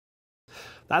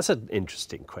That's an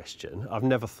interesting question. I've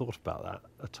never thought about that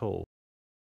at all.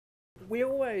 We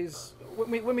always,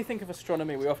 when we think of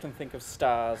astronomy, we often think of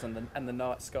stars and the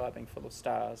night sky being full of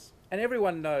stars. And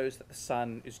everyone knows that the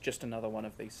sun is just another one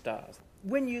of these stars.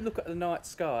 When you look at the night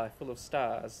sky full of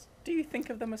stars, do you think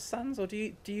of them as suns, or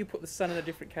do you put the sun in a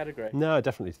different category? No, I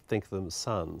definitely think of them as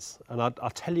suns. And I'll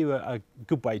tell you a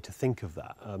good way to think of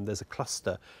that. There's a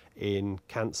cluster in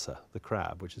Cancer, the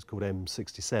crab, which is called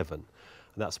M67.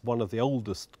 And that's one of the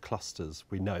oldest clusters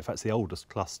we know. In fact, it's the oldest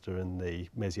cluster in the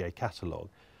Messier catalogue.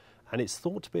 And it's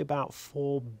thought to be about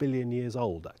 4 billion years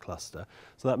old, that cluster.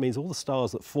 So that means all the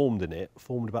stars that formed in it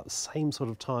formed about the same sort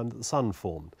of time that the sun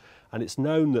formed. And it's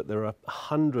known that there are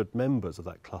 100 members of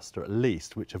that cluster at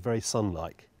least, which are very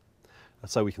sun-like.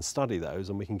 So we can study those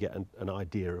and we can get an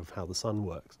idea of how the sun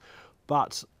works.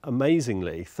 But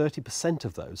amazingly, 30%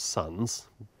 of those suns,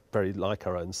 very like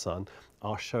our own sun,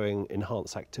 are showing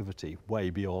enhanced activity way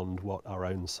beyond what our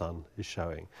own sun is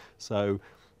showing. So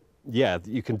yeah,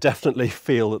 you can definitely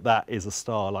feel that that is a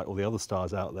star like all the other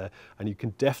stars out there, and you can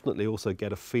definitely also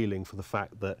get a feeling for the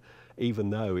fact that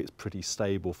even though it's pretty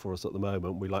stable for us at the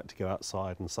moment, we like to go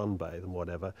outside and sunbathe and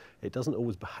whatever, it doesn't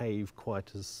always behave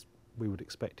quite as we would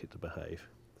expect it to behave.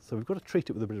 So we've got to treat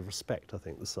it with a bit of respect, I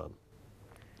think, the sun.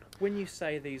 When you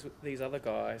say these other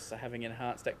guys are having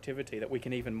enhanced activity that we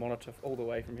can even monitor all the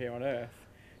way from here on Earth,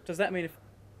 does that mean if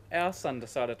our sun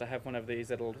decided to have one of these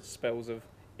little spells of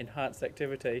enhanced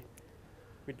activity,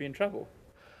 we'd be in trouble?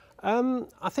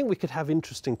 I think we could have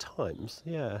interesting times,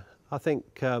 yeah. I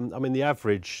think, I mean, the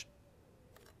average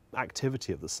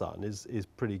activity of the sun is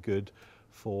pretty good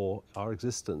for our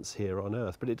existence here on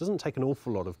Earth, but it doesn't take an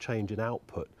awful lot of change in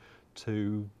output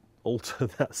to alter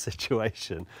that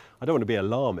situation. I don't want to be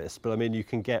alarmist, but I mean, you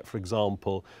can get, for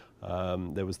example,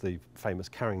 there was the famous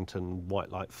Carrington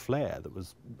white light flare that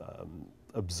was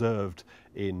observed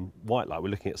in white light. We're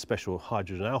looking at special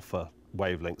hydrogen alpha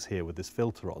wavelengths here with this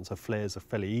filter on, so flares are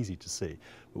fairly easy to see.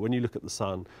 But when you look at the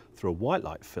sun through a white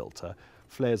light filter,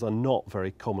 flares are not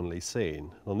very commonly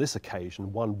seen. On this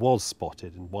occasion, one was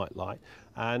spotted in white light,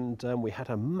 and we had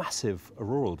a massive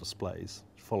auroral displays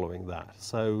following that.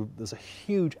 So there's a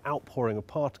huge outpouring of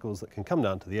particles that can come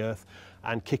down to the Earth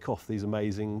and kick off these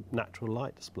amazing natural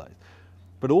light displays.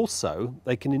 But also,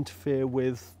 they can interfere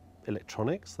with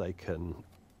electronics, they can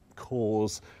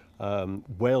cause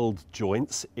weld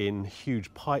joints in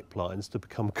huge pipelines to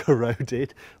become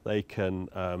corroded, they can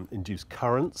induce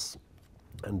currents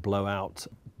and blow out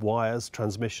wires,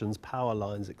 transmissions, power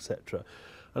lines, etc.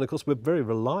 And of course we're very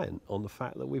reliant on the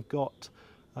fact that we've got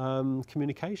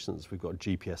communications, we've got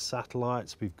GPS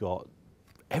satellites, we've got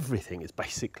everything is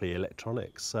basically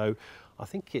electronics. So I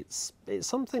think it's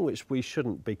something which we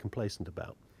shouldn't be complacent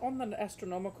about. On an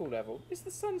astronomical level, is the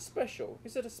sun special?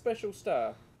 Is it a special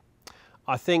star?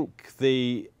 I think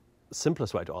the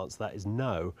simplest way to answer that is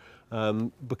no,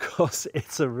 because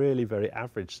it's a really very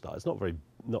average star. It's not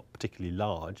particularly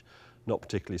large, not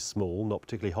particularly small, not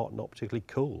particularly hot, not particularly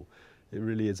cool. It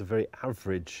really is a very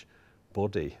average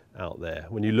body out there.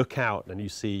 When you look out and you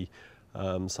see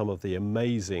some of the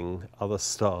amazing other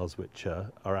stars which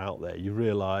are out there, you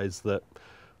realise that,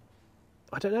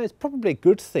 I don't know, it's probably a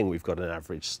good thing we've got an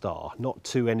average star, not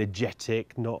too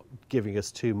energetic, not giving us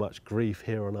too much grief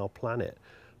here on our planet.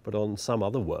 But on some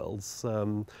other worlds,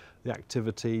 the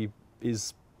activity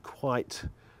is quite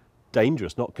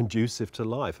dangerous, not conducive to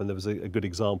life. And there was a good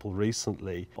example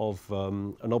recently of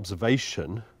an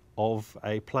observation of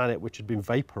a planet which had been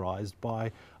vaporized by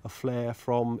a flare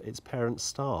from its parent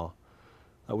star.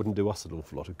 That wouldn't do us an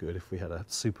awful lot of good if we had a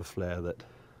super flare that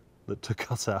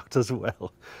took us out as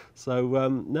well. So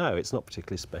no, it's not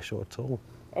particularly special at all.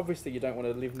 Obviously you don't want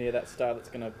to live near that star that's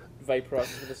going to vaporise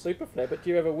us with a super flare, but do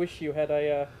you ever wish you had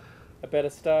a better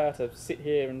star to sit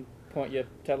here and point your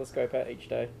telescope at each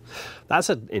day? That's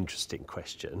an interesting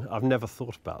question. I've never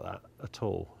thought about that at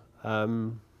all.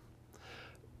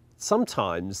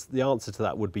 Sometimes the answer to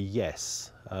that would be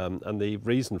yes, and the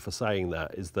reason for saying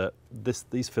that is that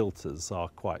these filters are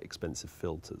quite expensive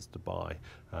filters to buy,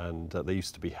 and they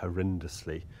used to be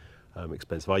horrendously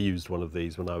expensive. I used one of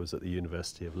these when I was at the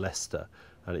University of Leicester,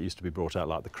 and it used to be brought out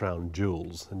like the crown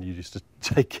jewels, and you used to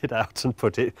take it out and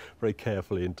put it very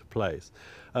carefully into place.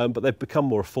 But they've become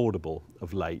more affordable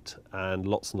of late, and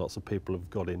lots of people have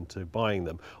got into buying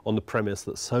them on the premise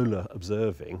that solar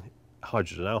observing,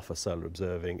 hydrogen alpha solar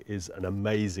observing, is an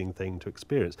amazing thing to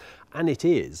experience. And it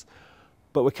is.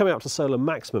 But we're coming up to solar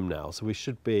maximum now, so we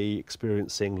should be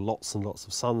experiencing lots and lots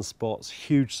of sunspots,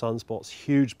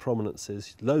 huge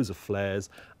prominences, loads of flares,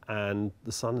 and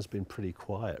the sun has been pretty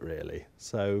quiet really.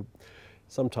 So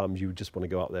sometimes you just want to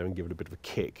go up there and give it a bit of a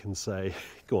kick and say,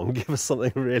 go on, give us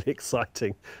something really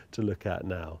exciting to look at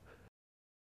now.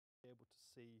 Able to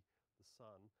see the sun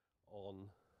on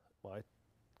my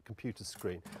computer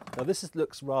screen. Now this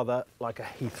looks rather like a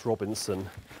Heath Robinson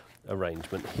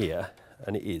arrangement here,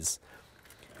 and it is.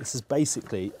 This is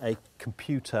basically a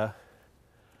computer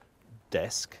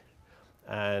desk,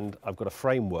 and I've got a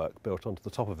framework built onto the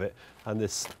top of it and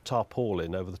this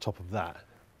tarpaulin over the top of that.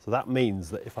 So that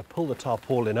means that if I pull the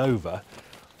tarpaulin over,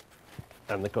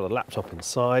 and they've got a laptop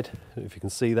inside, I don't know if you can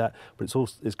see that, but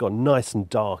it's gone nice and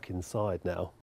dark inside now.